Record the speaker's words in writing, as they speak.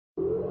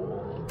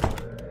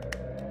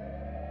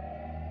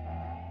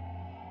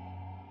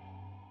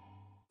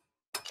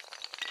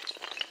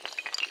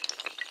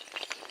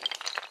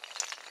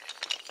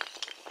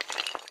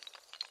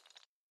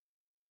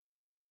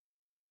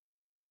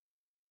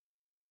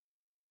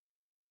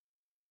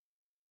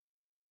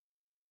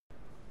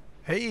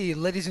Hey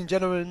ladies and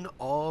gentlemen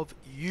of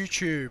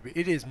YouTube,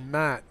 it is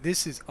Matt,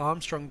 this is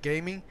Armstrong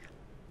Gaming,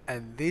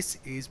 and this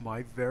is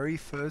my very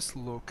first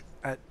look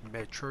at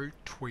Metro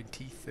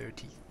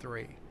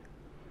 2033.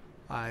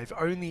 I've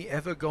only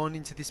ever gone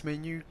into this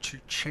menu to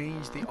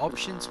change the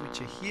options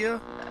which are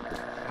here,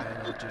 and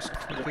I'll just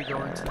quickly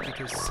go into it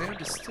because sound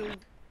is still...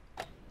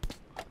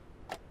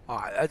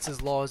 Alright, that's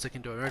as low as I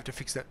can do, I have to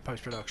fix that in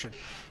post-production.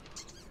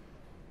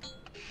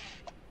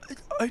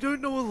 I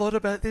don't know a lot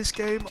about this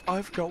game.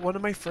 I've got one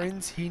of my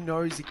friends, he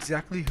knows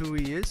exactly who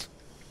he is.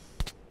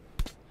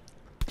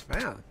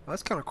 Man,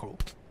 that's kind of cool.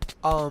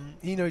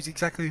 He knows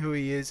exactly who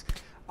he is.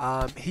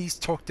 He's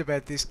talked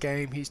about this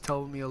game, he's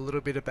told me a little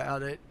bit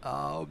about it.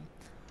 I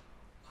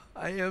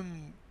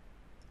am...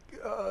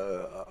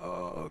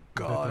 oh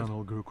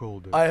god. Grew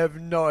colder. I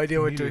have no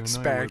idea what to Amelia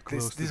and I were expect.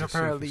 close to This the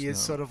apparently surface is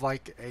now. sort of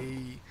like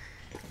a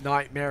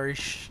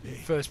nightmarish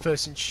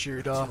first-person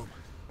shooter.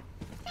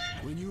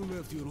 When you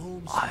left your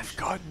home, I've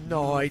got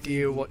no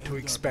idea what to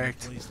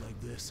expect.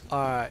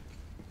 Alright,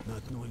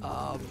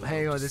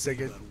 hang on a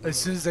second. As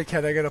soon as I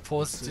can, I gotta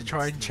pause to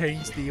try and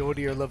change the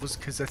audio levels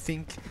because I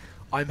think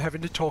I'm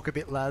having to talk a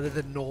bit louder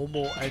than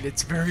normal and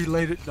it's very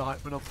late at night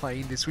when I'm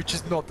playing this, which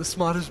is not the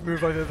smartest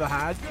move I've ever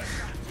had.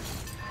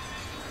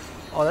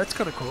 Oh, that's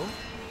kinda cool.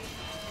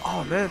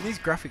 Oh man, these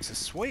graphics are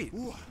sweet.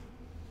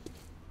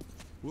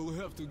 We'll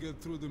have to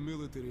get through the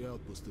military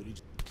outpost to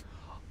reach.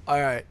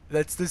 Alright,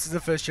 this is the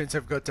first chance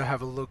I've got to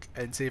have a look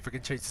and see if I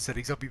can change the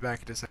settings. I'll be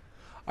back in a second.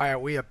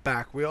 Alright, we are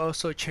back. We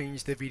also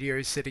changed the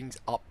video settings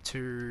up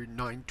to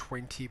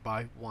 920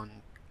 by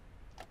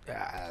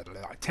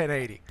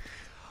 1080.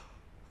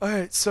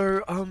 Alright,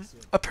 so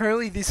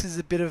apparently this is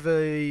a bit of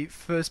a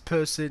first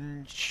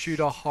person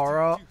shooter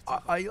horror.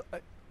 Something's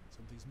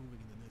moving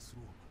in the next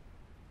room.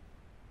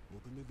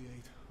 Open the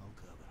gate, I'll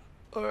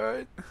cover.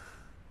 Alright.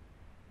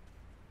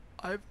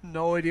 I have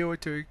no idea what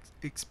to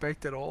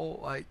expect at all.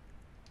 Like,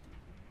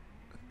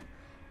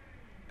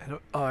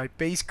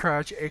 base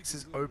crouch X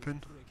is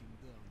open.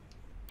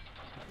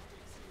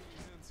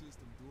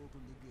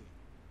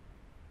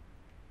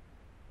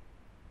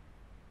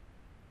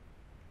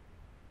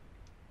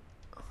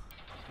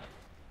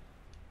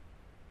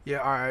 Yeah,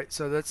 alright,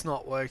 so that's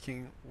not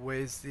working.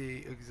 Where's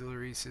the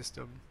auxiliary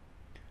system?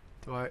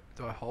 Do I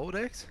hold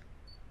X?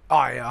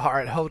 Oh yeah,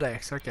 alright, hold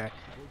X, okay. Okay,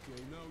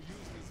 now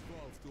use this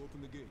valve to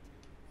open the gate.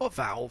 What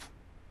valve?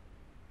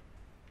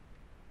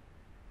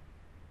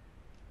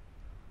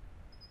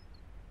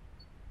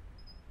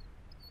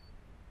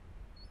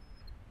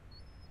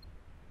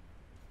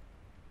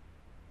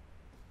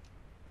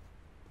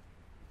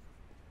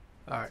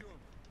 Alright.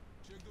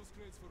 Check those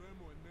crates for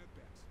ammo and med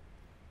packs.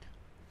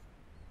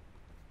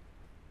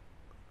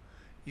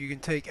 You can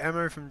take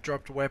ammo from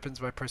dropped weapons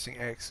by pressing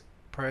X.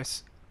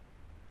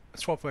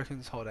 Swap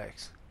weapons, hold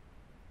X.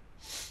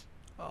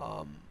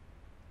 I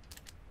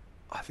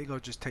think I'll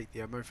just take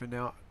the ammo for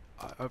now.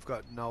 I've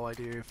got no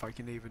idea if I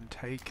can even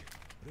take...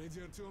 Ready,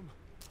 Artyom?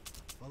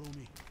 Follow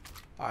me.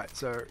 Alright,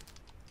 so...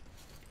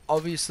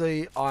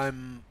 Obviously,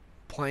 I'm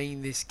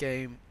playing this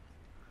game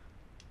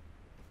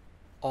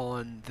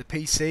on the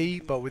PC,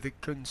 but with a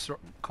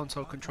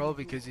console controller,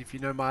 because if you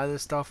know my other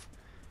stuff,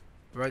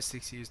 right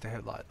sticks use the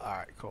headlight.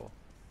 Alright, cool.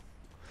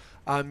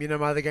 You know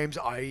my other games,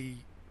 I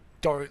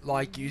don't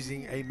like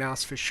using a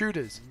mouse for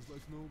shooters. Seems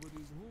like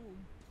nobody's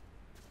home.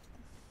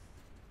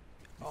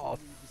 Oh,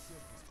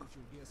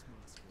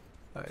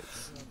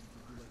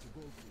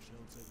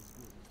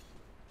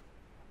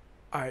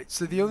 alright,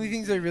 so the only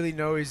things I really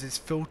know is there's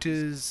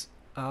filters,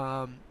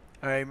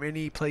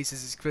 many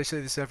places,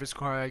 especially the surface,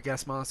 require a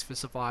gas mask for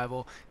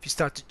survival. If you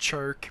start to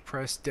choke,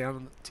 press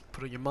down to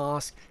put on your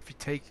mask. If you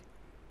take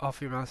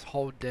off your mask,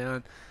 hold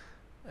down.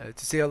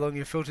 To see how long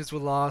your filters will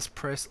last,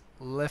 press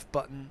left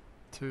button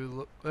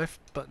to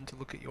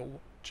look at your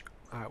watch.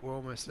 Alright, we're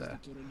almost there.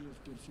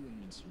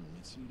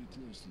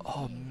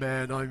 Oh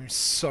man, I'm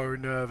so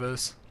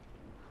nervous.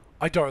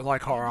 I don't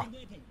like horror.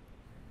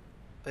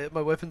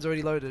 My weapon's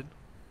already loaded.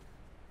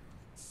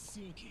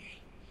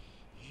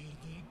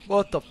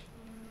 What the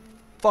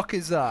fuck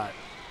is that?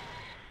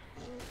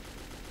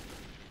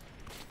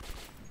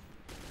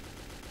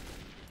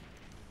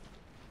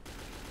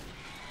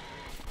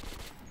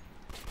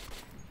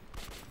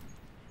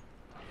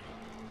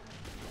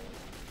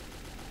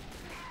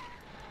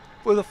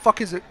 Where the fuck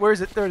is it? Where is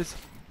it? There it is.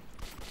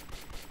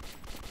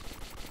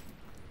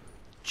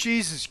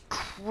 Jesus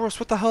Christ,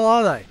 what the hell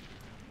are they?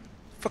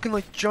 Fucking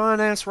like giant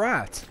ass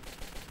rats.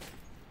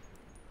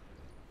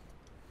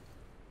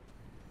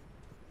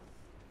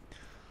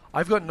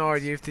 I've got no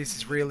idea if this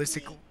is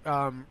realistic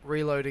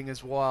reloading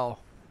as well.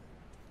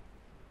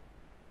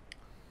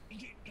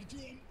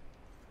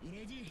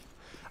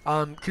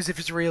 Because if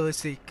it's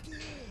realistic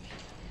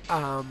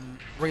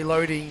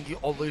reloading,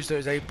 I'll lose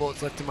those 8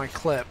 bullets left in my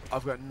clip.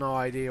 I've got no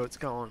idea what's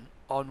going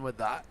on with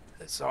that.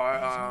 So,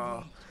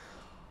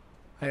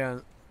 hang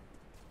on.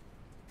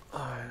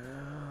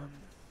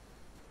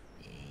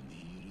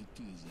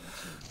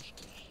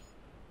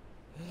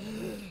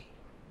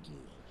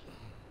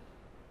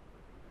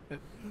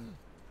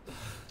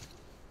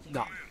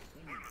 No.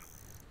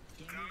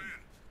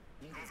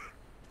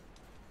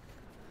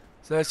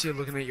 So that's you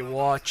looking at your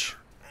watch.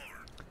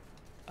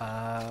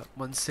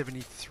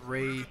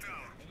 173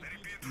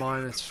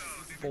 minus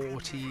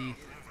 40.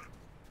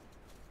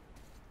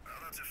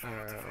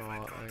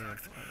 Oh, yeah.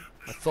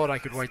 I thought I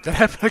could wait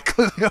that, but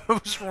clearly I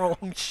was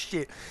wrong.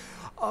 Shit.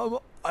 I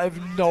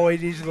have no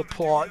idea to the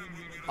plot.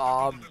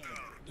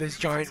 There's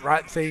giant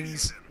rat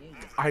things.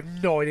 I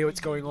have no idea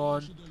what's going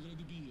on.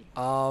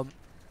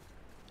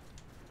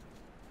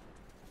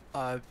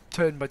 I've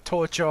turned my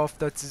torch off.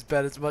 That's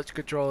about as much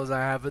control as I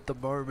have at the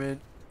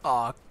moment.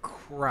 Ah,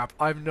 crap.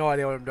 I have no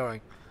idea what I'm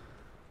doing.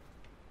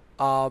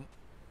 What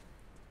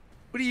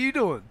are you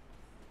doing?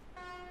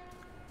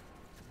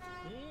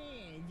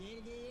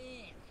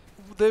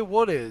 There,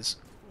 what is?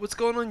 What's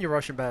going on, you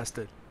Russian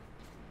bastard?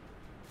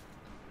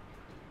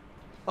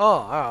 Oh,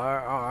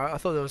 alright. I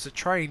thought there was a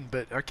train,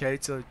 but okay,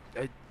 it's a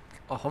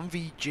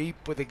Humvee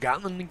Jeep with a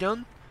Gatling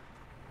gun?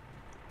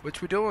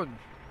 What we doing?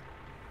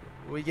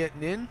 Are we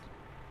getting in?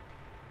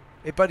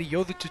 Hey buddy,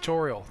 you're the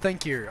tutorial.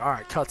 Thank you.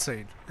 Alright,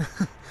 cutscene.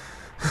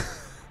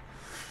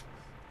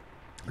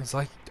 It's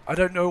like, I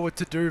don't know what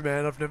to do,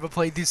 man. I've never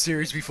played this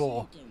series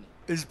before.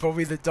 It's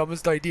probably the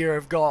dumbest idea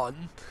I've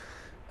gotten.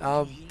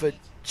 But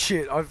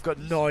shit, I've got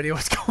no idea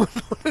what's going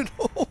on at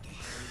all.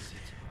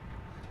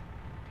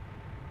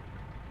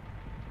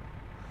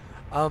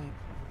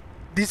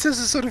 This is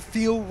the sort of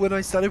feel when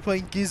I started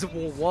playing Gears of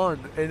War 1,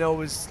 and I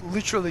was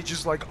literally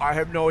just like, I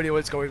have no idea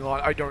what's going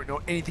on, I don't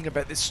know anything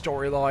about this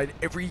storyline,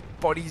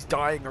 everybody's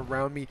dying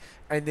around me,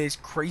 and there's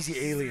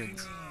crazy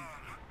aliens.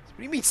 What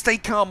do you mean stay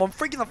calm? I'm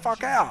freaking the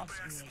fuck out!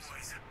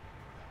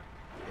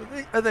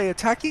 Are they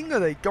attacking? Are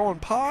they going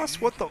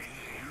past? What the...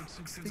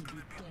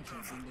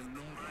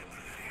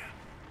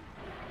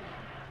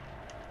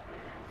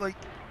 Like,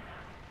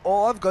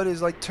 all I've got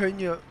is like, turn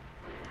your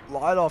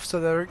light off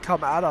so they don't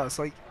come at us,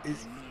 like,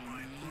 is...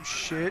 Oh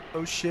shit,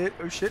 oh shit,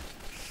 oh shit.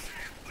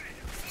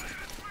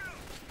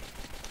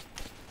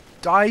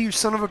 Die, you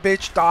son of a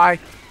bitch, die.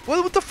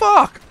 What the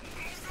fuck?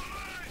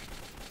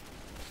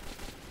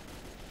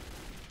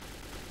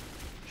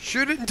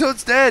 Shoot it until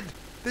it's dead.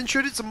 Then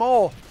shoot it some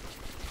more.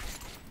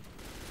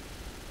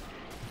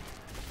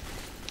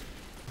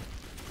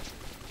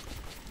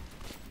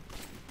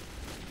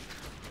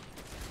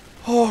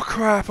 Oh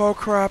crap, oh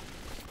crap.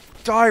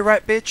 Die,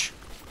 rat bitch.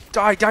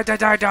 Die, die, die,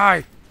 die,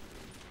 die.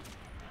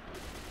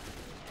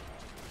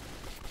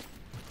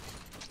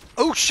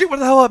 Oh shit, what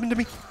the hell happened to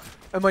me?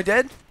 Am I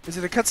dead? Is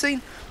it a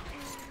cutscene?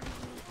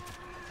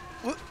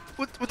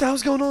 What the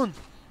hell's going on?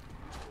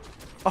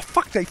 Oh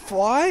fuck, they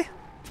fly?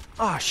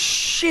 Ah,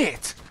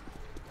 shit!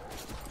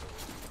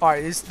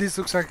 Alright, this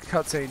looks like a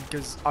cutscene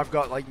because I've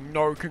got like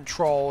no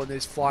control and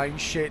there's flying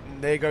shit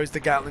and there goes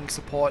the Gatling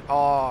support.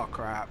 Oh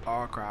crap,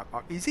 oh crap.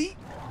 Oh, is he?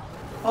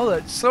 Oh,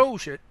 that's so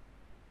shit.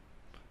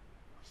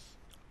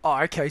 Oh,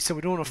 okay, so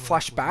we're doing a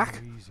flashback.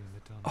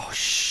 Oh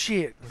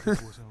shit.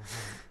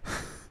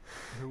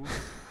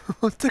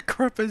 What the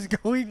crap is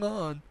going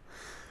on?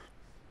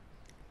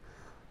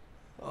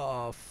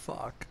 Oh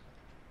fuck.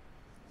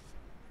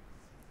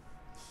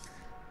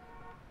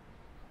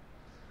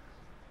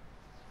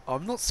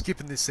 I'm not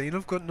skipping this scene,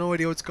 I've got no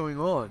idea what's going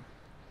on.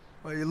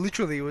 Like, it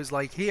literally was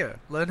like,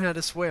 here, learn how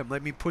to swim,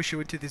 let me push you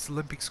into this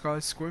Olympic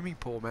size swimming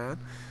pool, man.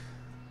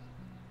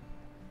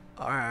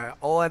 Alright,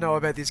 all I know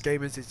about this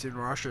game is it's in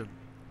Russian.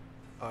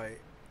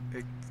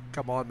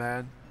 Come on,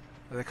 man.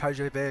 The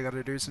KGB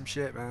gotta do some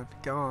shit, man.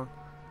 Come on.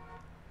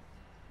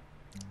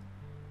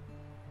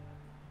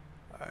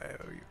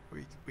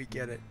 We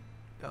get it.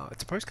 Oh,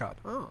 it's a postcard.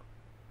 Oh.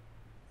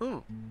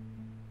 Oh.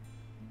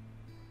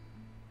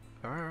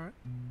 Alright.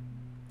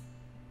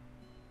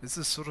 This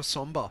is sort of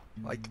somber.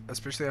 Like,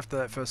 especially after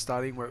that first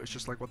starting where it was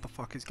just like, what the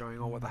fuck is going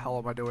on? What the hell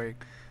am I doing?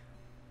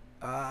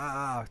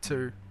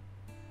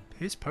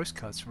 Here's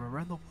postcards from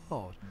around the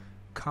world.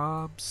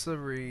 Calm,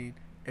 serene,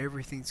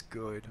 everything's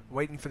good.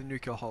 Waiting for the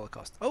nuclear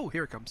holocaust. Oh,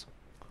 here it comes.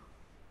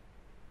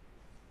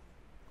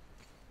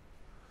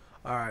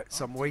 Alright,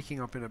 so I'm waking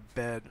up in a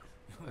bed.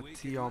 I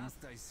see.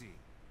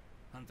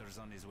 Hunter's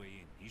on his way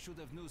in. He should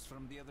have news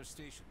from the other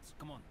stations.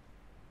 Come on.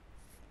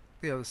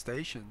 The other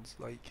stations,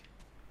 like,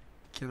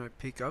 can I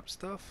pick up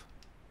stuff?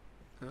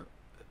 Oh,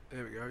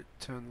 there we go.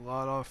 Turn the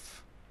light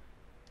off.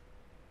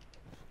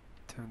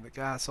 Turn the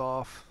gas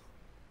off.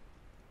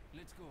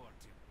 Let's go,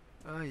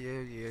 Artyom. Oh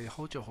yeah.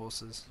 Hold your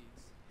horses.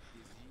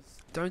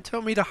 Don't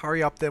tell me to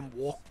hurry up, then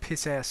walk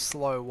piss ass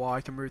slow while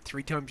I can move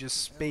 3 times your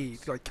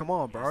speed. Like, come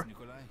on, bro. Yes,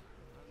 Nikolai?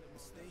 The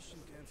station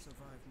can't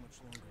survive much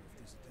longer if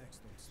these attacks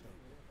don't stop.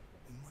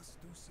 We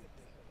must do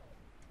something.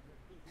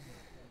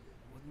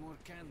 What more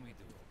can we do?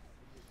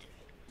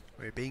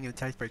 We're being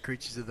attacked by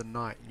creatures of the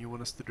night and you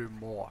want us to do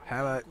more.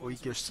 How about we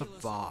just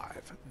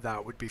survive?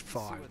 That would be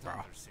fine,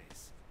 bro.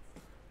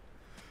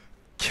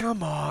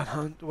 Come on,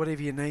 Hunt,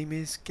 whatever your name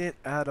is, get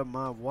out of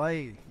my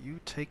way. You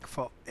take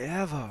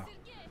forever.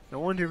 No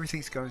wonder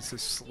everything's going so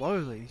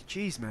slowly.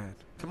 Jeez, man.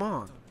 Come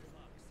on.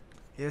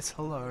 Yes,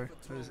 hello.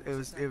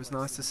 It was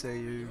nice to see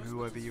you,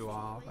 whoever you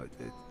are.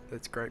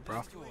 That's great,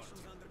 bro.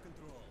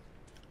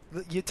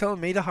 You're telling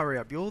me to hurry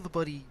up. You're the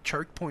bloody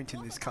choke point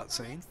in this What about cutscene.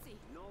 Alexei?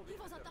 He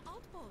was at the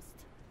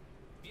outpost.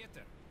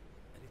 Pieter!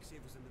 Alexei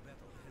was in the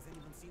battle. Has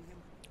anyone seen him?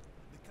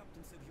 The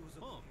captain said he was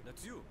okay. Oh,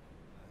 that's you!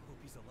 I hope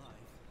he's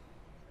alive.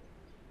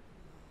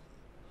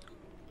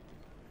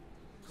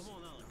 Come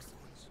on, Alex.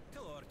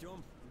 Hello,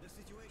 Artyom. The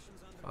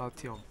situation's under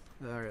Artyom.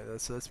 Alright,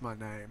 that's my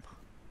name.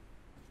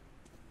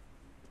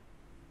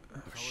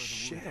 Oh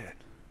shit.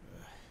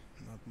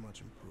 Not much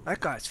improvement. That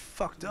guy's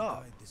fucked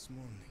up. Died this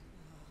morning.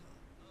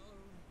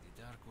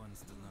 The Dark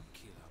Ones do not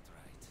kill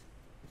outright,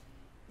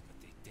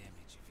 but they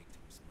damage a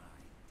victim's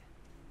mind.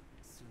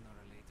 Sooner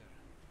or later,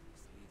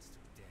 this leads to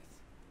death.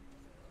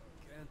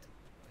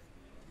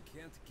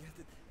 Can't get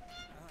it.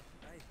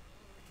 I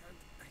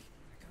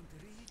can't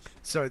reach.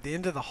 So at the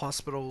end of the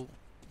hospital,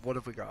 what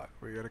have we got?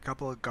 We got a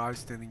couple of guys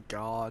standing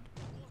guard.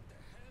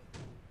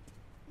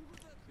 Who would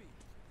that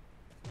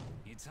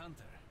be? It's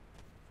Hunter.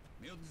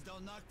 Mutants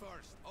don't knock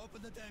first.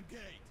 Open the damn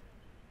gate.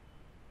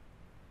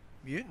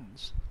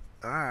 Mutants?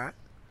 Alright.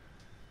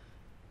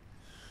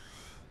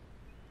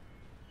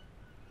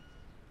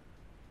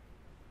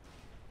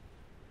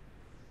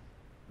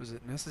 Was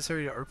it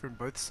necessary to open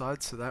both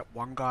sides so that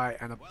one guy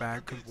and a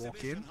bag could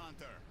walk in?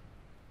 Hunter.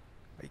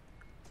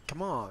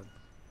 Come on.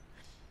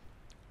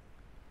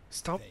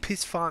 Stop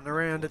piss farting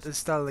around at the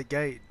start of the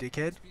gate,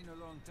 dickhead. It's been a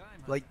long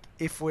time. Like,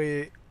 if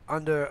we're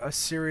under a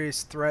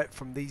serious threat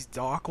from these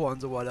dark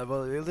ones or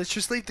whatever, let's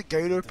just leave the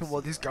gate open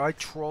while this guy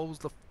trolls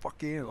the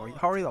fuck in. Like,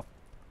 hurry the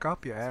fuck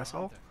up, you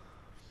asshole.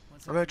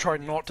 I'm gonna try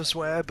not to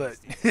swear, but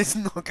it's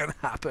not gonna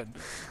happen.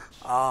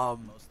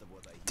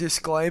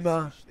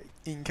 Disclaimer,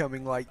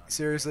 incoming, like,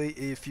 seriously,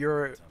 if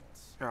you're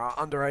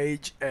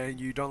underage and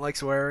you don't like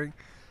swearing,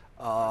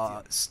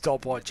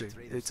 stop watching.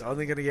 It's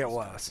only gonna get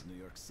worse. New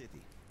York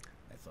City.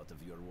 I thought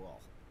of your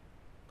wall.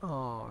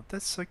 Oh,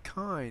 that's so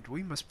kind.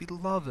 We must be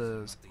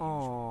lovers.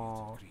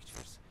 Oh,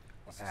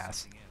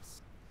 ass.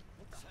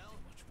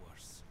 Much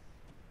worse.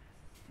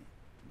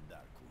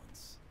 Dark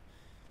ones.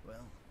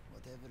 Well,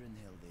 whatever in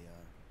hell they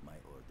are, my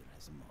order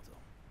has a motto.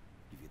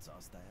 If it's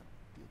hostile,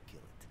 you kill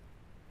it.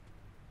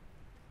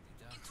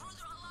 The Dark Ones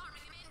Intruder alarm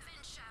in the main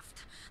vent shaft.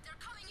 They're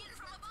coming in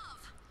from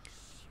above.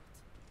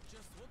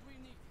 Just what we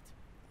needed.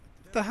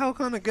 The hell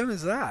kind of gun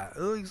is that?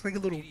 It looks like a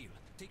little Kirill,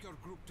 take your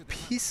group to the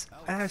piss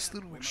ass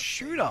little We must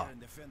stay shooter. here and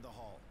defend the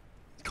hall.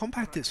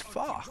 Compact as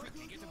fuck.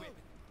 Get a weapon.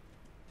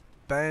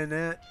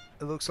 Bayonet.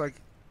 It looks like.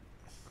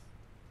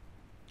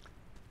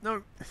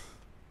 No.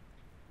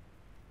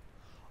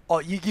 Oh,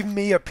 you give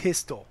me a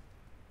pistol.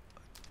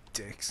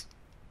 Dicks.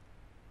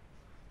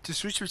 To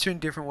switch between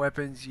different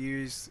weapons,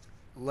 use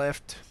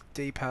left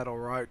D-pad or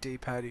right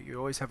D-pad. You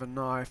always have a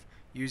knife.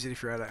 Use it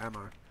if you're out of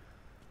ammo.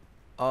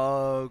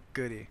 Oh,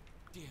 goody.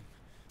 Damn,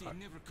 they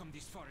never come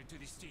this far into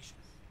the station.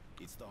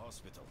 It's the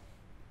hospital.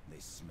 They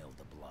smell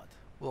the blood.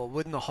 Well,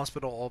 wouldn't the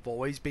hospital have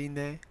always been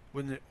there?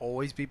 Wouldn't it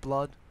always be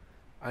blood?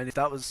 And if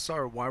that was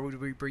so, why would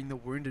we bring the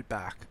wounded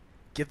back?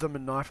 Give them a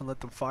knife and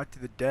let them fight to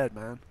the dead,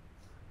 man.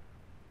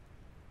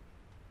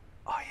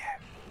 Oh yeah,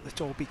 let's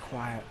all be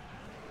quiet.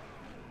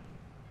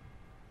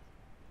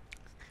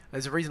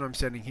 There's a reason I'm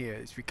standing here.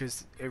 It's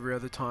because every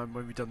other time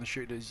when we've done the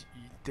shooters,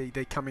 they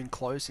come in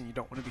close and you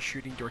don't want to be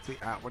shooting directly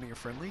at one of your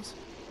friendlies.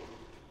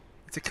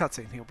 It's a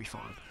cutscene, he'll be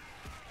fine.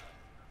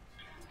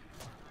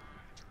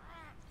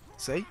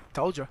 See?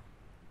 Told you.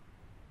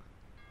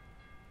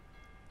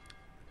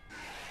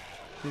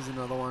 Here's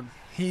another one.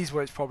 Here's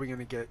where it's probably going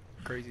to get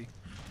crazy.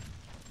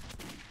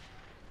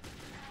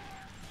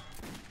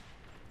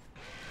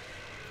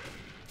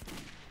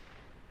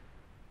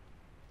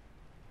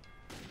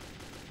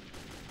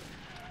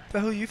 The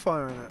hell are you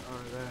firing at?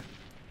 Oh, there.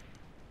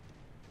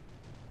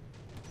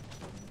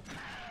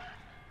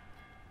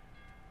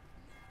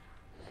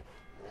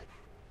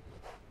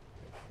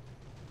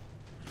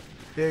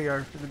 There you go,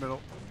 in the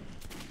middle.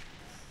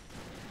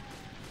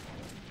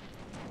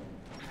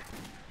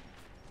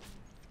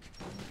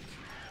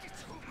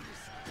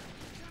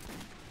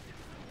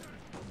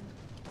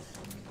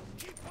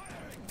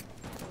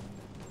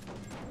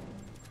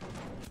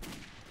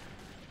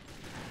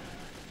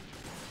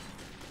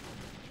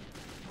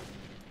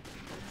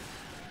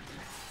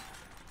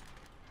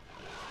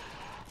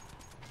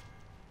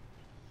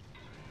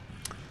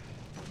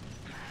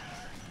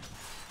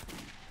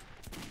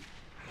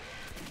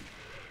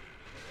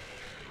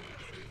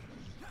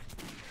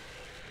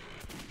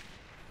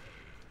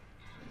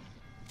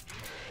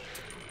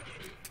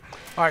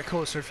 Alright,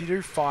 cool. So if you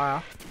do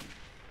fire...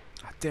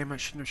 Oh, damn, I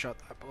shouldn't have shot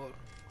that bullet.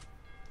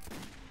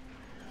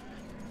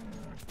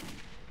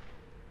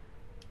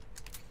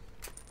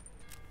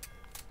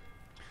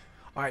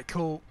 Alright,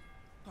 cool.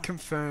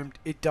 Confirmed.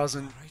 It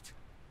doesn't Alright.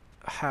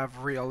 have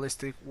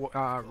realistic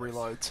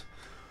reloads. It's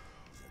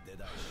a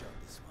dead eye shot,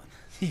 this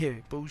one. Yeah,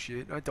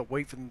 bullshit. I had to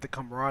wait for them to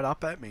come right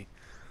up at me.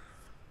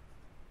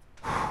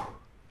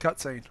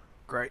 Cutscene.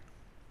 Great.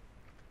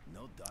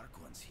 No dark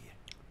ones here.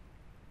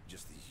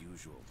 Just the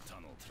usual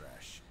tunnel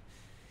trash.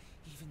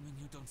 Even when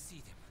you don't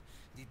see them,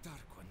 the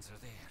Dark Ones are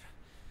there.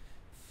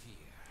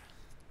 Fear.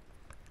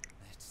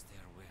 That's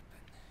their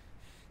weapon.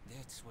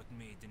 That's That's what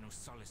made the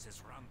Nosalises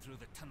run through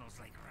the tunnels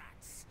like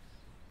rats.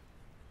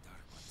 The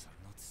Dark Ones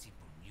are not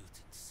simple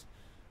mutants.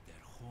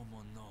 They're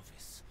Homo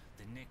novus,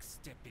 the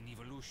next step in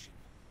evolution.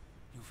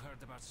 You've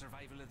heard about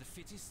survival of the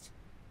fittest?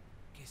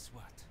 Guess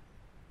what?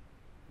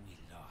 We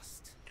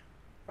lost.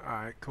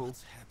 Alright, cool.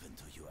 What's happened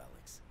to you,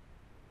 Alex?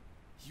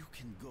 You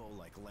can go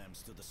like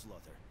lambs to the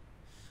slaughter.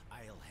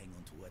 I'll hang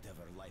on to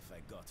whatever life I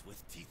got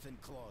with teeth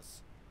and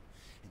claws.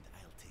 And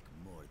I'll take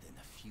more than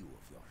a few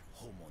of your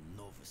Homo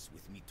novus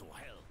with me to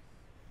hell.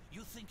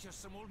 You think you're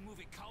some old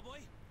movie cowboy?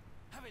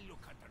 Have a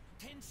look, Hunter.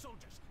 10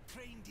 soldiers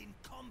trained in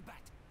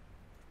combat.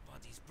 Their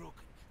bodies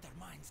broken, their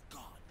minds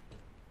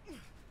gone.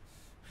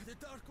 The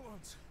Dark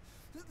Ones!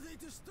 They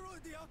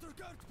destroyed the outer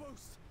guard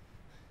post!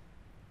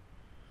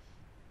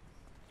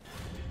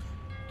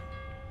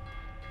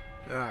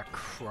 Ah,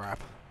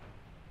 crap.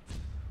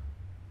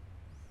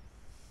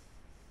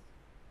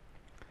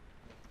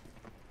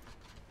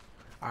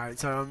 Alright,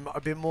 so I'm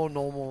a bit more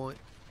normal.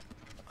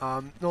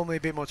 Normally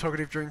a bit more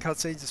talkative during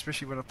cutscenes,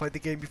 especially when I've played the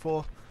game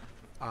before.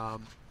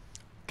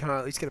 Can I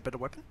at least get a better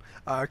weapon?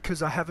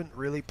 Because I haven't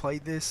really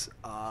played this,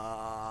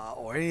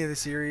 or any of the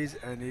series,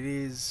 and it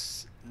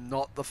is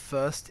not the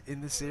first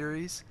in the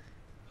series.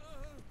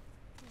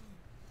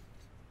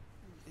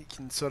 You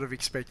can sort of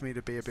expect me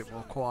to be a bit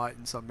more quiet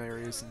in some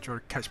areas and try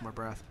to catch my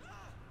breath.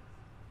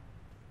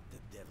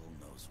 The devil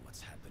knows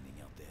what's happening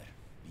out there,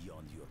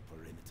 beyond your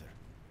perimeter.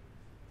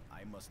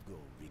 I must go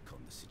recon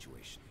the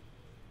situation.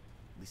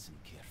 Listen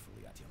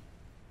carefully, Atyom.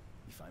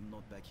 If I'm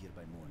not back here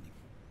by morning,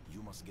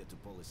 you must get to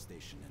police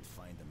station and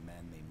find a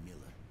man named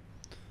Miller.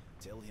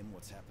 Tell him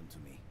what's happened to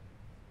me,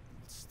 and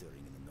what's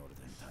stirring in the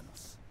northern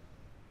tunnels.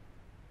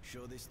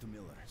 Show this to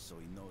Miller, so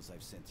he knows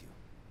I've sent you.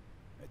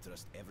 I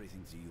trust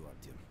everything to you,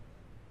 Artyom.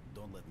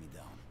 Don't let me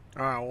down.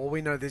 Alright, well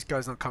we know this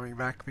guy's not coming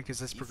back because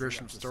there's If we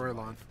progression are to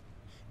storyline. survive,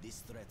 this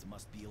threat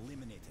must be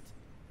eliminated,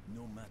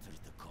 no matter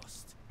the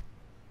cost.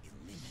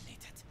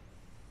 Eliminated.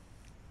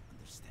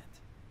 Understand?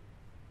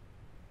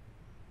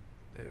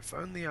 If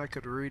only I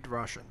could read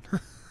Russian.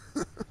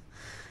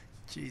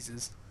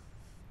 Jesus.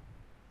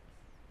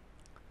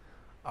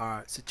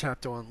 Alright, so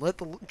chapter 1. Let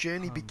the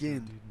journey Hunter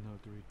begin. did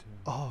not return.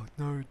 Oh,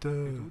 no, It duh.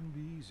 wouldn't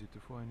be easy to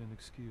find an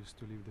excuse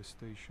to leave the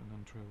station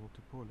and travel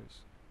to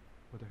Polis,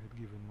 but I had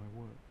given my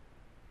word.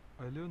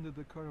 I learned that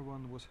the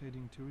caravan was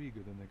heading to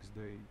Riga the next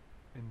day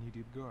and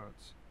needed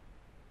guards,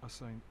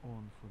 assigned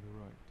on for the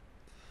ride.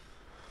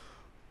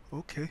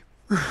 Okay.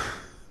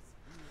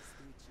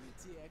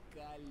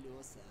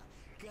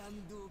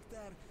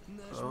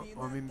 Oh,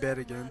 I'm in bed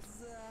again.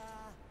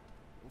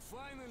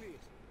 Finally!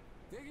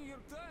 Taking your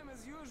time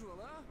as usual,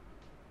 huh?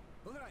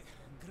 Alright,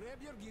 grab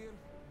your gear,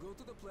 go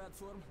to the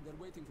platform, they're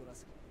waiting for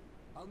us.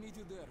 I'll meet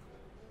you there.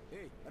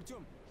 Hey,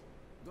 Artyom,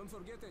 don't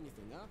forget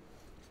anything, huh?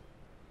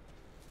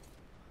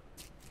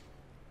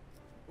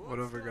 What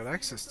have I got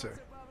access to?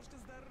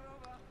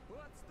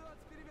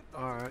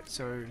 Alright,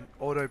 so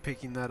auto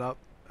picking that up.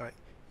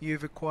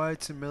 You've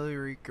acquired some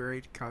military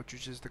grade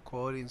cartridges. The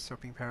quality and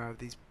stopping power of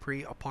these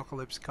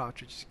pre-apocalypse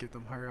cartridges give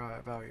them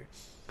higher value.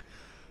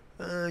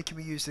 Can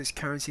be used as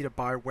currency to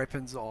buy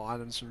weapons or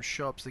items from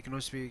shops. They can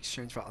also be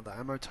exchanged for other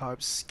ammo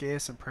types.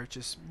 Scarce and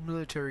purchased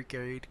military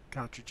grade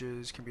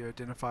cartridges can be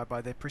identified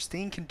by their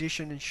pristine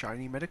condition and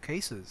shiny metal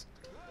cases.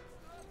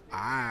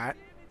 Alright.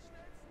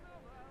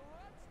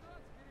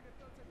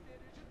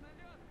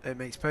 It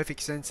makes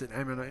perfect sense that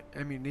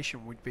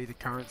ammunition would be the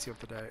currency of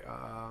the day.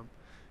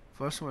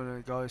 First one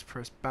to go is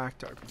press back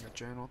to open your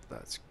journal.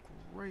 That's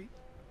great.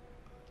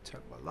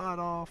 Turn my light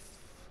off.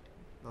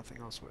 Nothing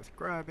else worth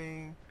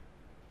grabbing.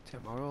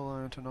 Turn my oil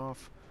lantern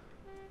off.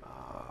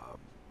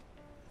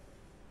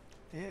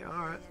 Yeah,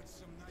 alright.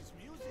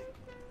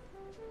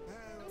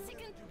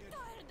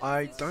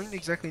 I don't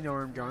exactly know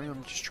where I'm going.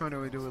 I'm just trying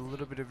to do a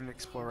little bit of an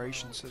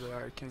exploration so that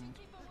I can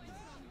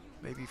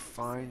maybe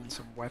find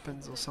some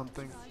weapons or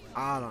something.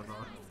 I don't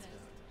know.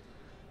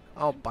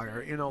 Oh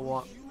bugger it. You know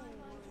what?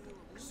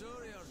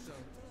 Sorry,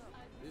 Artyom.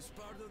 This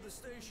part of the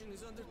station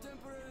is under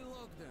temporary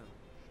lockdown.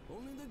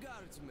 Only the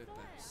guards may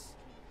pass.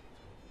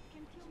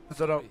 I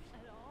thought I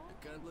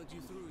can't let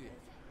you through yet.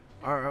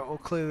 alright, well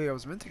clearly I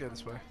was meant to go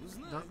this way.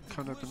 No,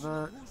 can't open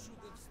that.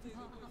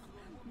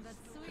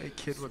 Hey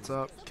kid, what's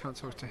up? Can't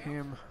talk to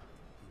him.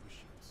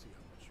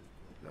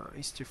 No,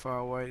 he's too far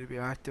away to be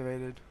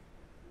activated.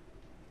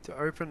 To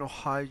open or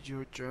hide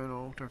your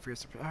journal, don't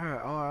forget to...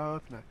 Alright, I'll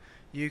open it.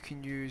 You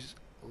can use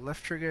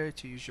left trigger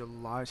to use your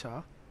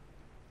lighter.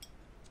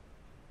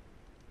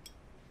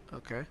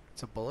 Okay,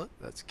 it's a bullet,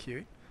 that's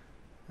cute.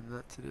 And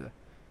that to the...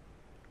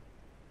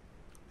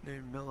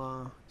 Name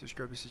Miller,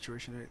 describe the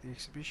situation at the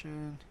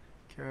exhibition.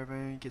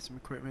 Caravan, get some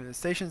equipment. The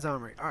station's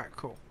armory. Alright,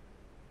 cool.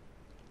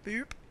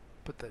 Boop.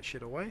 Put that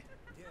shit away.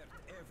 Dirt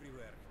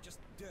everywhere. Just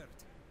dirt.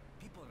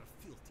 People are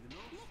filthy, you know?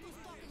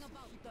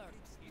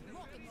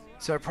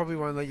 So it probably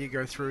won't let you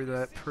go through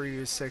that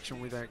previous section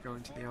without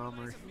going to the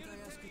armory.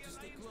 I ask you to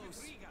stay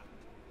close.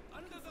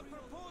 Under the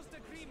proposed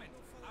agreement,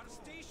 our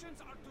stations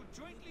are to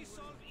jointly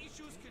solve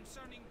issues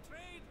concerning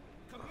trade,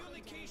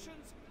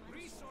 communications,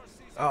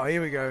 resources. Oh,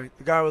 here we go.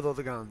 The guy with all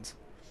the guns.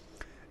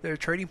 There are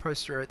trading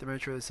posts throughout the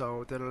metro that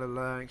sell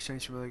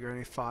exchange for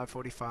milligranny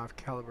 545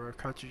 caliber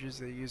cartridges.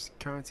 They use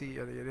currency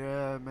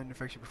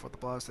manufactured before the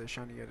blast. They're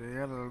shiny.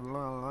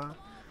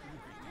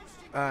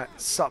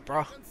 Alright, sup,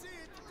 bro?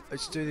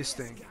 Let's do this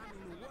thing.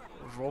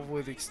 Revolver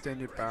with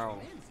extended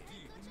barrel.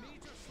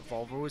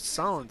 Revolver with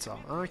silencer.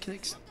 Oh, I can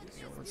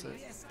what's it?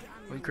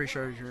 Will increase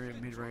your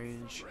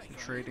mid-range. The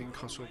trading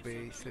cost will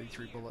be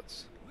 33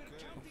 bullets,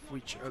 of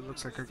which it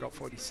looks like I got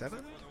 47.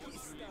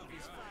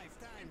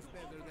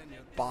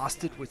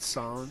 Bastard with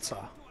silencer.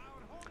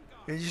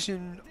 In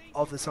addition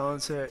of the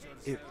silencer,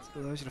 it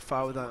allows you to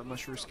fire without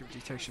much risk of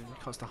detection. It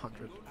costs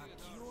 100.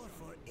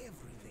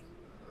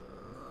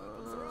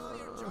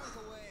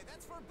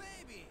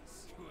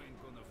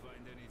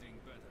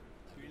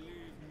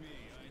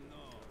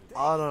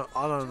 I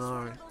don't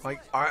know.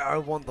 Like, I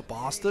want the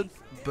bastard,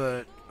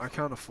 but I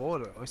can't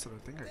afford it. At least I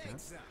don't think I can.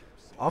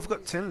 I've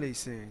got 10 of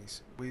these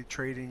things. With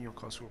trading, your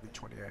cost will be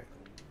 28.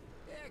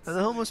 And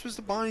how am I supposed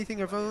to buy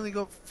anything? I've only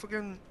got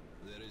fucking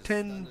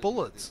 10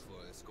 bullets.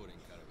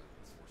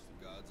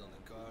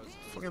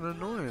 Fucking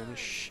annoying as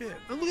shit.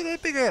 Oh, look at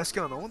that big ass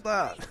gun. I want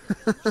that.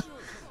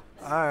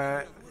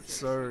 Alright,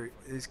 so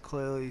there's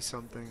clearly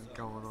something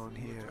going on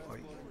here.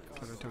 Like,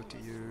 can I talk to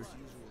you?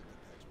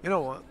 You know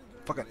what?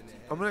 Fuck it.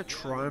 I'm gonna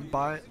try and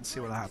buy it and see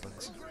what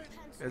happens.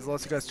 There's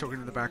lots of guys talking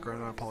in the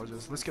background. I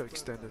apologize. Let's go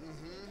extended.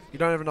 You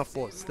don't have enough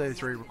bullets.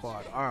 33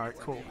 required. Alright,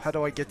 cool. How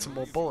do I get some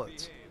more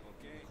bullets?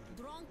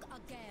 Drunk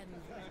again.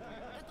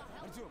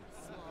 Artyom,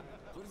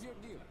 where's your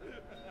gear?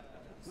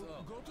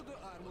 Go to the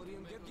armory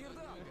and get geared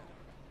up.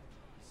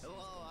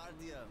 Hello,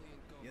 Artyom.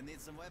 You need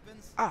some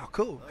weapons? Ah,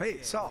 cool. Hey,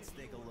 Okay, sup? let's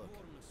take a look.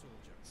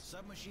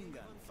 Submachine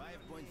gun,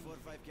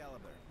 5.45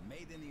 caliber,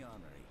 made in the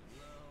armory.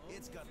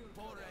 It's got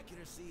poor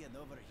accuracy and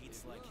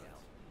overheats like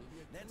hell.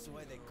 That's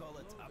why they call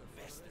it a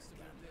bastard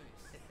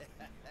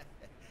gun.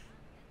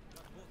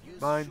 Use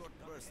Mine. short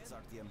bursts,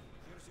 Artyom.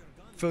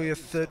 Fill your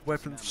third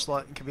weapon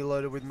slot and can be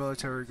loaded with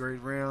military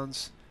grade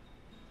rounds.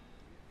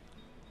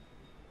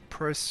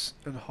 Press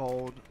and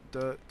hold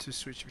dirt to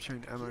switch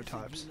between ammo Here's a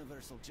types.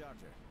 universal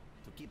charger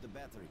to keep the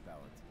battery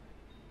powered.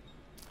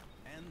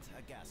 And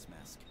a gas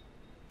mask.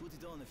 Put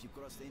it on if you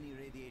crossed any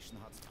radiation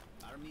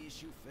hotspots. Army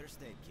issue first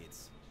aid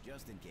kits,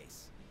 just in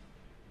case.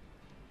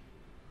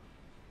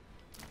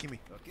 Gimme.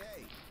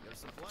 Okay, you're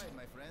supplied,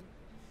 my friend.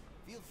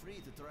 Feel free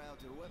to try out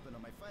your weapon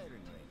on my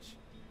firing range.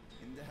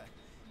 And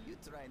you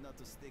try not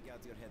to stick out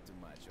your head too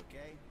much,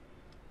 okay?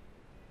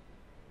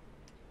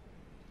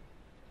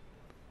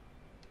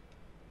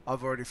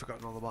 I've already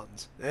forgotten all the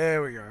buttons.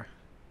 There we go.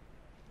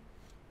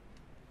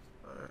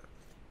 Alright.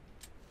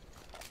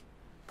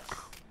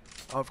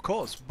 Of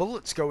course,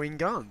 bullets go in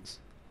guns.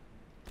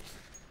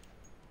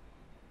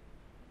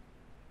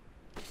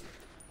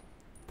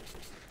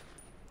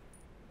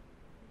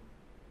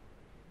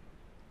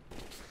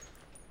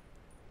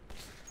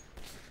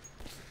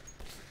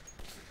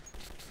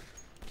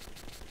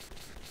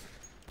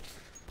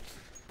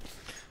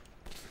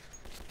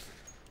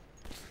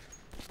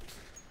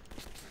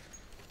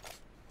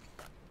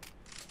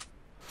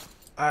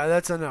 Alright,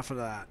 that's enough of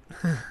that.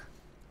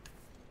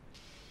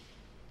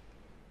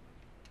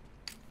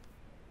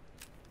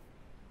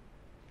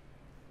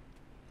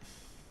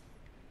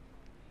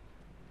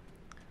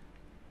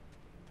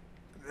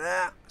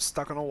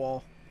 Stuck on a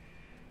wall.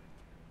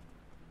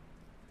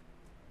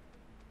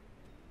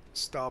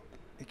 Stop.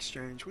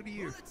 Exchange. What are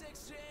you? Bullets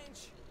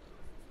exchange.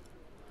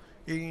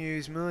 You can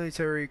use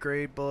military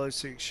grade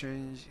bullets to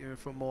exchange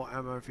for more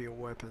ammo for your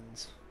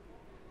weapons.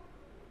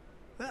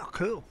 Oh,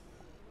 cool.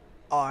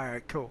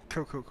 Alright, cool.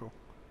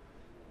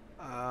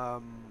 Nah.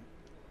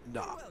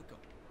 Welcome.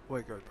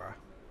 We're good, bro.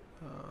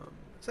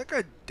 Is that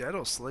guy dead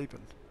or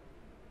sleeping?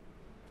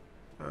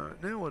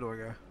 Now where do I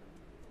go?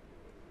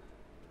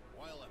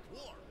 While at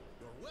war,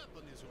 your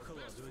weapon is your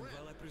best Doing friend.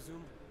 well, I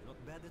presume.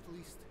 Not bad, at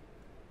least.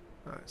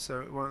 Alright,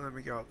 so it won't let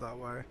me go up that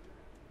way.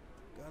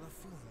 Got a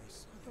feeling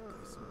there's something.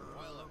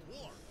 While at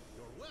war,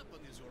 your weapon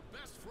is your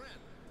best friend.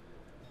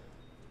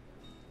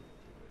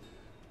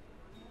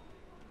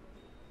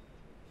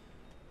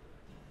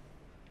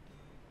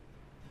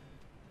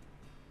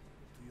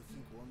 Do you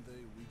think one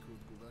day we could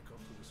go back up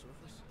to the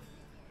surface?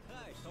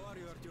 Hi, how are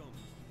you, Artyom?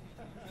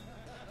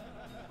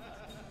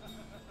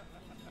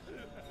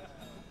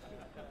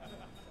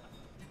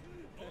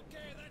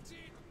 Okay, that's it.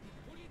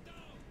 Put it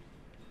down.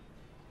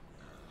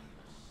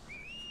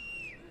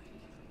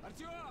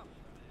 Artyom!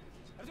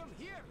 Artyom,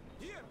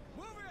 here!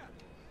 Move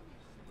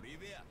it!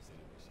 Привет.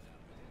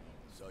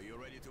 So you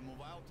ready to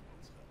move out?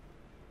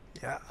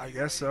 Yeah, I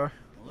guess so.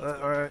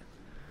 Alright.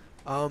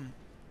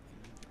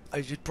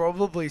 I should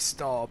probably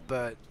stop,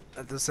 but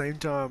at the same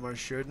time I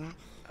shouldn't.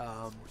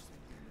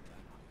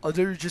 I'll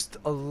do just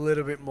a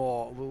little bit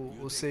more.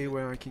 We'll see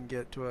when I can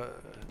get to a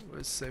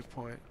save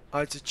point. Oh,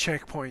 it's a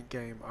checkpoint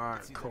game.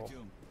 Alright, cool.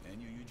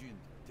 And you, Eugene,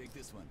 take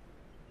this one.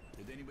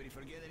 Did anybody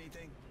forget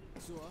anything?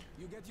 So,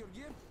 you get your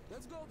gear?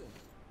 Let's go then.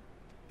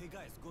 Hey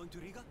guys, going to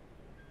Riga?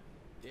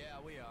 Yeah,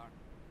 we are.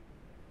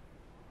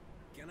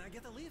 Can I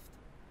get a lift?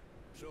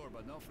 Sure,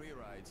 but no free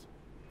rides.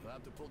 We'll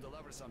have to pull the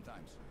lever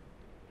sometimes.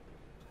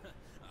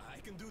 I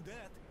can do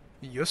that.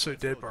 You're so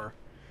dead, bro.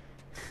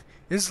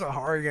 This is a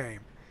horror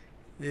game.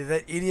 Yeah,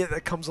 that idiot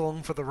that comes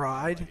along for the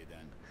ride, Alrighty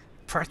then.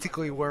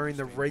 practically wearing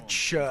the red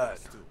shirt.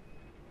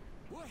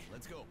 Boy,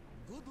 Let's go.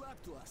 good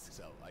luck to us.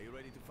 So, are you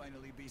ready to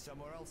finally be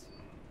somewhere else?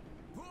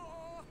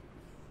 Whoa!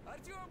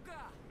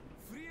 Artyomka!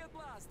 Free at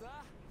last,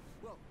 huh?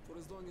 Well, for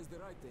as long as the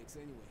ride takes,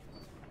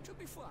 anyway. Should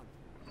be fun.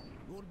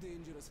 More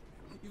dangerous.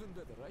 Even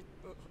better, right?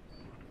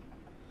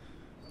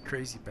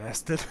 Crazy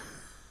bastard.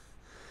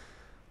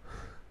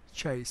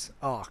 Chase.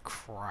 Oh,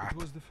 crap. It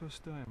was the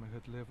first time I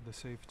had left the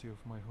safety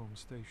of my home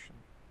station.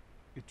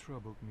 It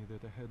troubled me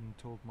that I hadn't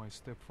told my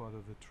stepfather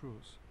the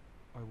truth.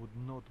 I would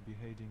not be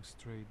heading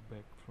straight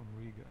back from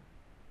Riga.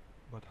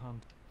 But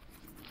Hunt...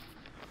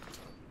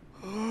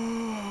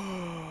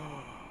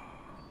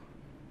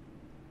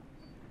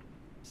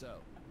 So,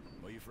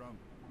 where you from?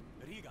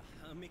 Riga,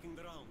 I'm making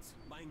the rounds,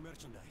 buying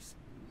merchandise.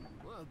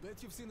 Well, I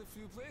bet you've seen a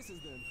few places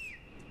then.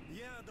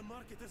 Yeah, the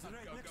market is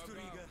right next to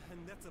Riga, and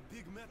that's a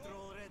big metro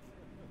already.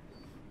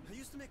 I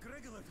used to make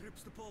regular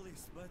trips to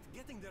Polis, but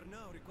getting there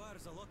now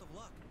requires a lot of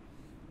luck.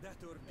 That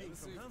or being Have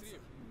a from safe Hansa.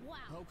 trip.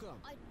 Wow. How come?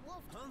 I'd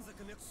love to. Hansa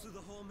connects to the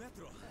whole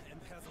metro and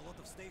has a lot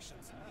of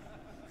stations,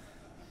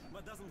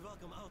 but doesn't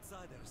welcome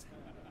outsiders.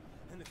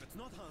 And if it's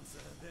not Hansa,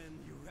 then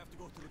you have to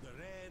go through the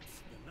Reds,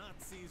 the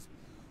Nazis,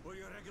 or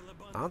your regular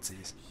bandits.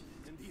 Nazis?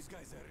 And these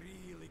guys are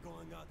really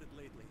going at it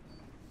lately.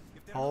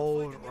 If they're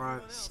Hold not fighting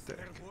right everyone else, stick.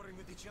 they're warring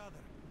with each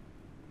other.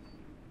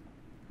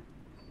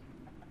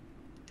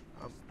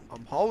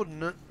 I'm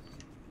holding it.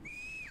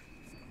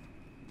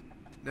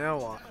 Now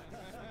what?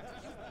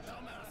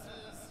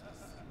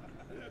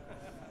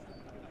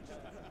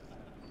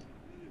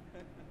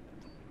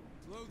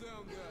 Slow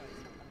down, guys.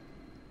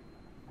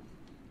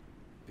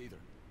 Peter,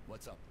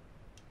 what's up?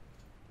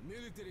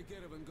 Military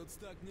caravan got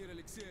stuck near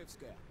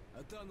Alexeyevskaya.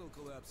 A tunnel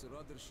collapsed or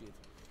other shit.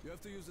 You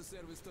have to use the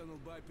service tunnel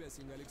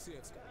bypassing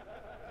Alexeyevskaya.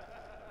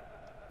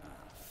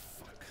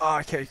 Oh,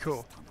 okay,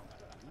 cool.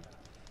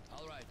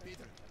 Alright,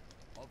 Peter.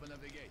 Open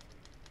up the gate.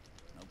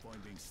 No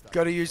point being stuck.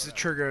 Gotta use the Whatever.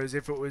 trigger as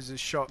if it was a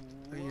shot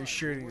and Why? you're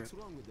shooting it. What's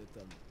wrong with that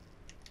tunnel?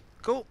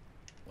 Cool.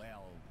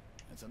 Well,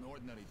 it's an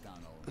ordinary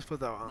tunnel. Let's put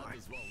that one Not away.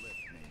 as well lit,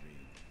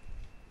 maybe.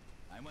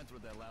 I went through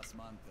there last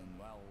month and,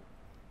 well,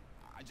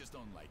 I just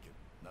don't like it.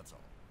 That's all.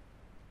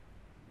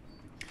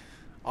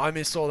 I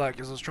missed all that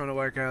because I was trying to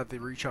work out the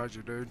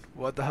recharger, dude.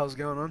 What the hell's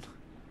going on?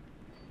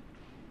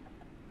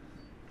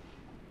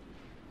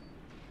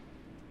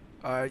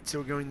 Alright, so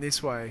we're going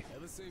this way.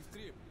 Have a safe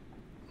trip.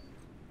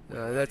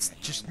 That's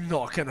just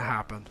not gonna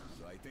happen.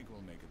 So I think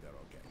we'll make it there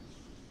okay.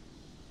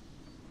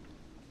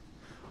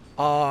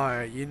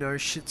 Oh, you know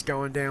shit's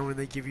going down when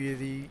they give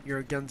you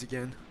your guns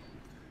again.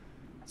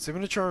 So I'm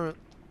gonna try and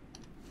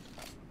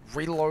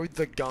reload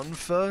the gun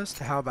first.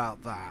 How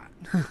about that?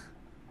 Damn,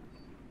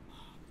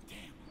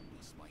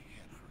 does my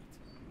head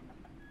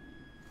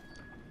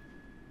hurt.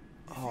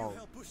 If Oh, you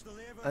help push the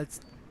lever, that's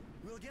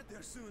we'll get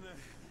there sooner.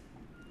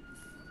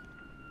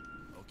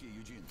 Okay,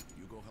 Eugene,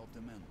 you go help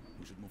the men.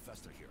 We should move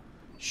faster here.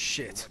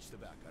 shit. Watch the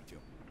back, Artyom.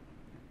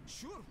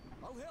 Sure,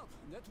 I'll help.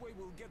 That way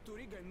we'll get to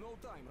Riga in no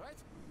time, right?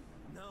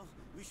 No,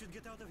 we should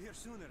get out of here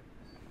sooner.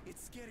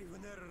 It's scary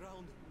when they're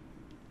around,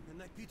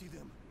 and I pity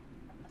them.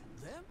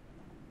 Them?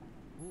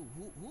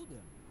 Who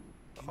them?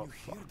 Can Oh you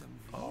hear fuck. them?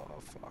 Oh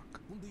fuck.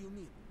 Whom do you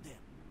mean? Them?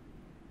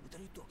 What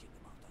are you talking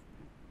about?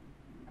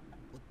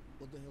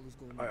 What the hell is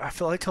going on? I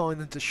feel like telling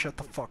them to shut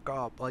the fuck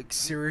up. Like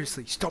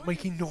seriously, stop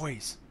making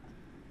noise.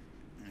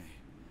 Hey,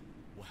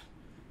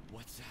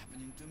 what's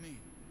happening to me?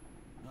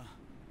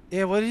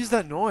 Yeah, what is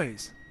that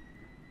noise?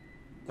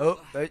 Oh,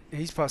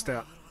 he's passed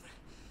out.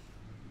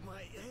 My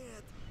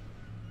head.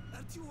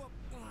 Artyom.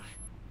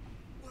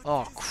 What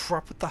Oh is-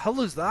 crap! What the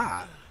hell is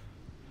that?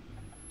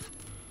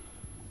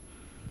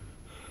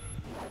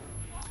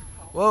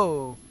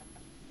 Whoa!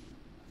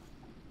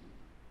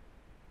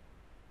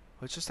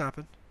 What just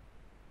happened?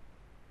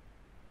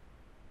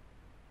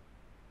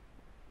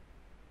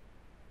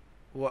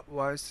 What?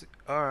 Why is?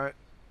 All right.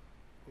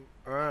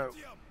 All right.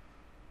 Artyom.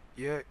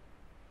 Yeah.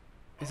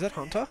 Is that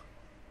Hunter?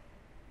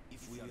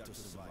 If we are to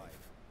survive,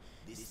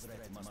 this threat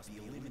must be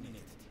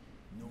eliminated,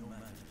 no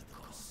matter the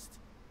cost.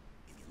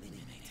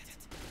 Eliminated.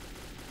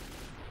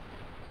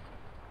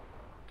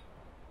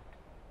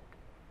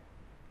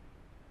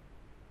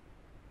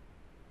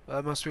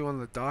 That must be one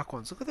of the dark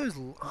ones. Look at those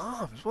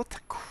arms. What the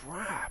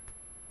crap?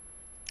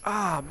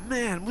 Ah,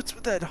 man. What's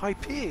with that high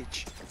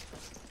pitch?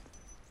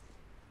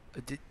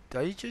 Did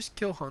I just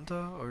kill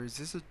Hunter? Or is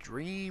this a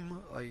dream?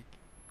 Like...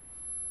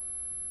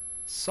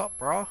 Sup,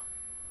 brah?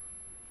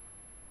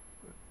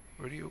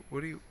 What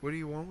do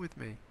you want with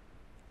me?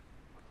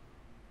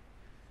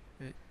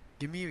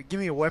 Give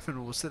me a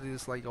weapon. We'll set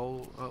this like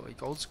old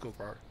school,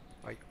 bro.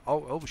 Like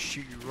I'll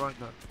shoot you right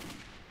now.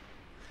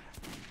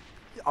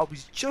 I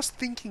was just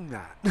thinking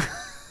that.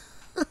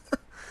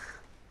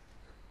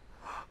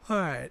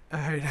 Alright.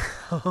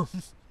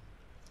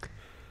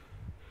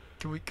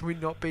 Can we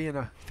not be in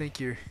a...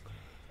 Thank you.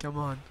 Come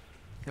on.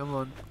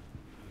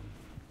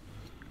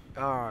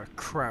 Ah,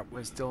 crap.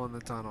 We're still in the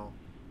tunnel.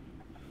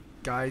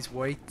 Guys,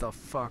 wait the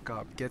fuck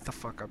up. Get the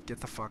fuck up. Get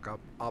the fuck up.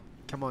 Up.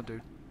 Come on,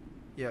 dude.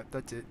 Yeah,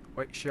 that's it.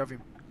 Wait, shove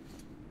him.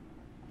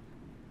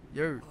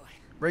 Yo.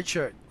 Red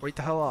shirt. Wait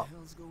the hell up. What the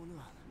hell's going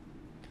on?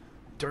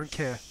 Don't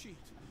care. Shit.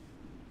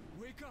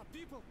 Wake up,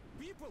 people!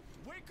 People!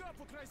 Wake up,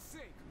 for Christ's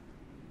sake!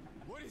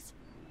 What is...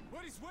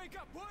 Wake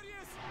up! What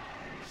is...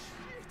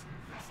 Shit!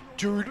 It's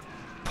no Dude,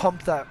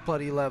 pump that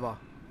bloody lever.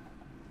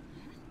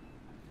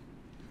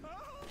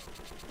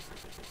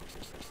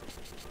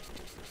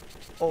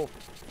 Oh.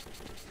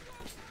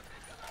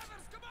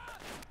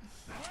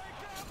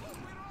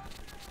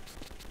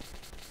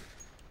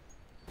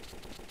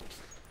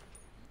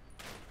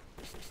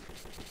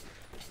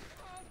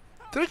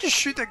 Did I just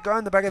shoot that guy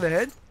in the back of the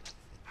head?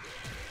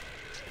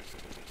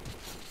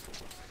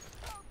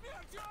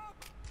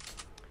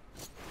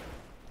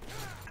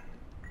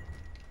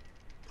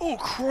 Oh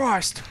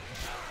Christ!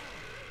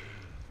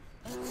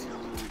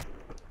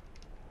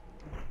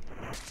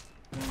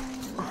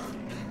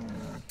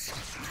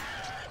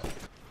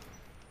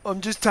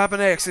 I'm just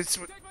tapping X. It's.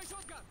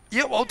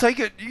 Yep, I'll take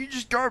it. You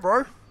just go,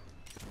 bro.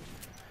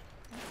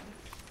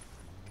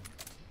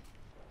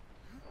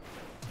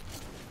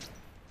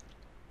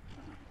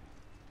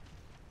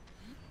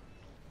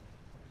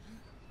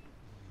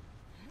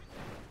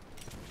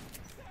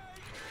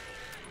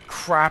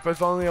 Crap,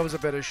 if only I was a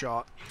better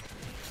shot.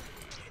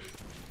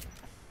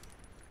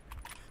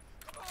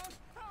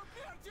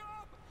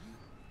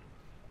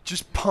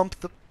 Just pump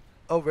the...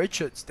 Oh, red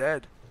shirt's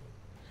dead.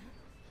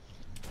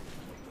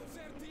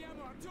 Conserve the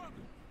ammo, Artyom!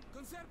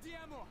 Conserve the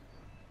ammo!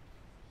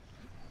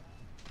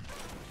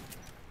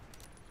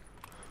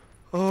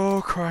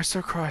 Oh Christ,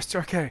 oh Christ.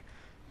 Okay.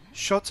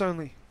 Shots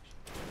only.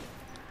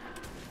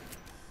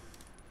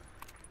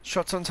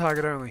 Shots on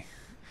target only.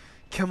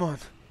 Come on.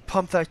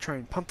 Pump that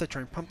train. Pump the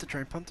train. Pump the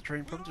train. Pump the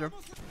train. Pump the train.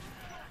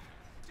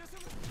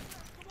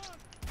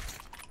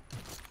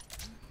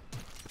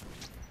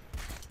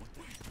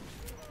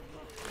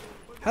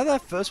 How'd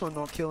that first one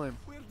not kill him?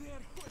 We're there!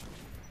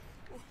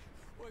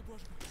 Ой,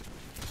 боже.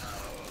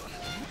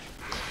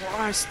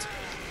 Christ.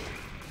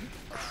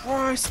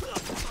 Christ.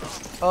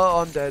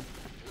 Oh, I'm dead.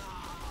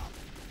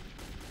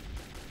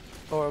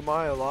 Or am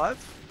I alive?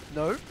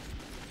 No.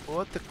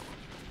 What the...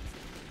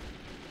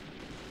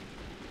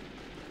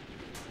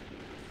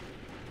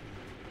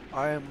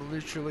 I am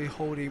literally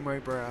holding my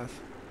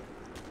breath.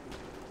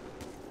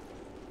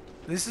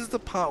 This is the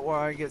part where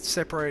I get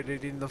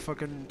separated in the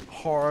fucking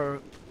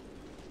horror.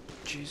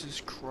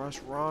 Jesus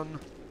Christ, run.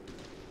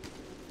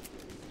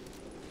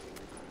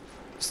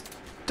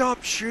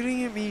 Stop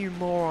shooting at me, you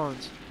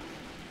morons.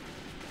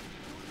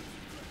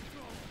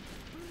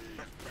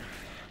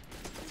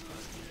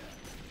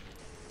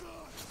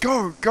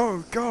 Go,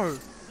 go, go.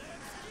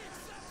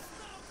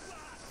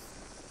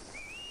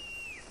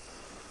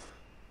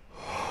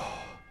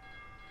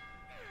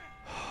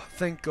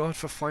 Thank God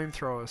for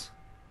flamethrowers.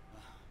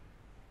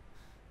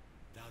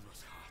 That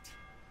was hot.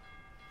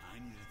 I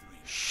need a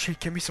drink. Shit,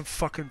 give me some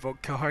fucking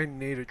vodka. I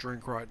need a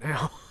drink right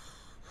now.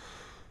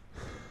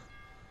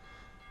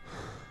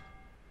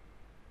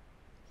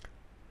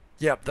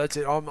 Yep, that's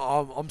it.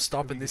 I'm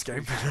stopping this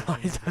game for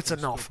tonight. That's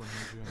enough.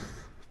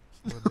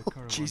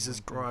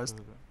 Jesus Christ.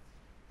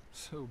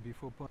 So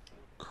before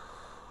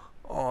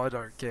Oh, I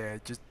don't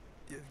care. Just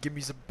give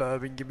me some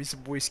bourbon, give me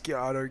some whiskey.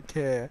 I don't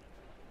care.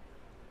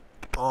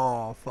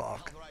 Oh,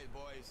 fuck. All right,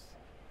 boys.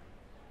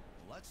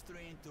 Let's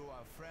train to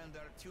our friend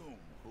Artyom,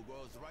 who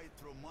goes right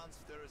through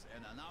monsters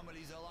and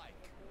anomalies alike.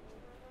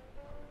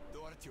 To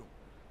Artyom.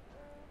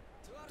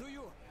 To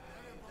you!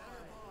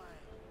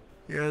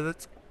 Yeah,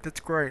 that's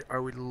great. I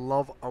would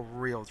love a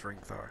real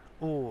drink though.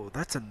 Oh,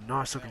 that's a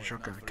nice looking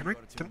shotgun. Can I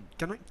get that? You've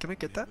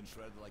been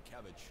shredded like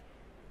cabbage.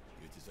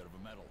 You deserve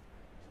a medal.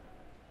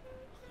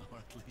 Or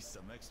at least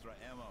some extra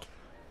ammo.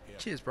 Here,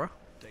 Cheers, bro.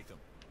 take them.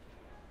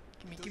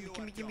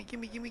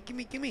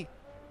 Gimme.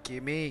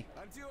 Gimme.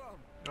 Artyom!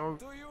 No,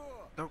 To you!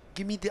 no,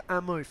 give me the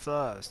ammo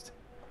first.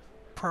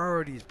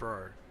 Priorities,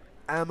 bro.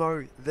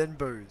 Ammo, then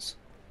booze.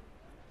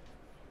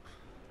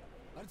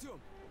 Artyom,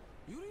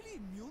 you really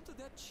immune to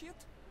that shit?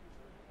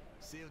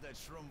 See if that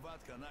shroom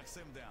vodka knocks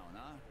him down,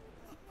 huh?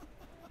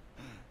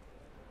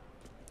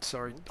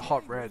 Sorry, Okay,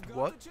 hot we've red. got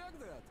What? to check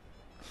that.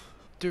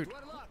 Dude, To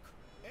our luck.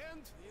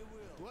 And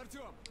to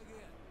Artyom.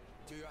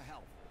 To your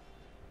health.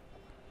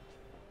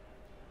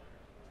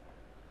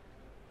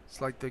 it's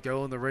like the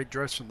girl in the red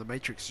dress from the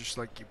Matrix. Just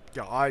like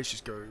your eyes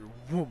just go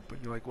whoomp, and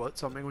you're like, what?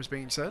 Something was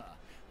being said?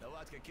 The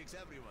vodka kicks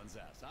everyone's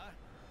ass, huh?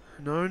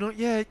 No, not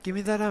yet. Give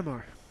me that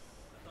ammo.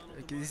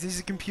 This is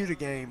a computer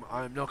game.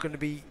 I'm not going to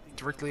be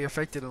directly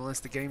affected unless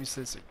the game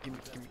says it. Gimme.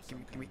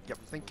 Yep,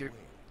 thank you.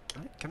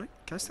 Can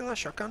I steal that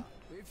shotgun?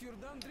 If you're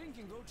done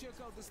drinking, go check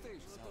out the stage.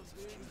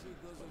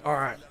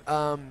 Alright,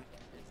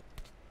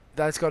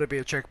 that's got to be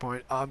a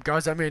checkpoint.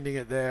 Guys, I'm ending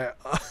it there.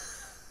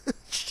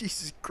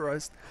 Jesus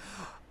Christ.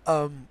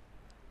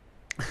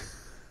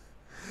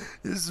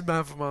 This is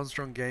Matt from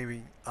Armstrong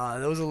Gaming.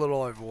 That was a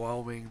little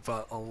overwhelming,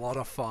 but a lot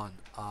of fun.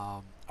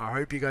 I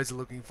hope you guys are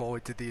looking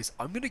forward to this.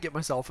 I'm going to get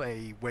myself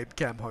a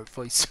webcam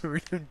hopefully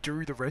soon and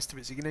do the rest of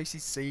it so you can actually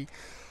see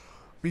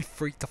me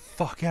freak the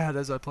fuck out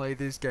as I play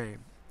this game.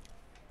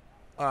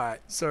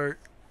 Alright, so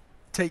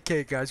take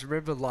care, guys.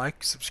 Remember,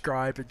 like,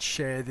 subscribe, and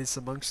share this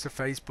amongst the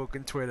Facebook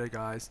and Twitter,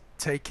 guys.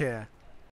 Take care.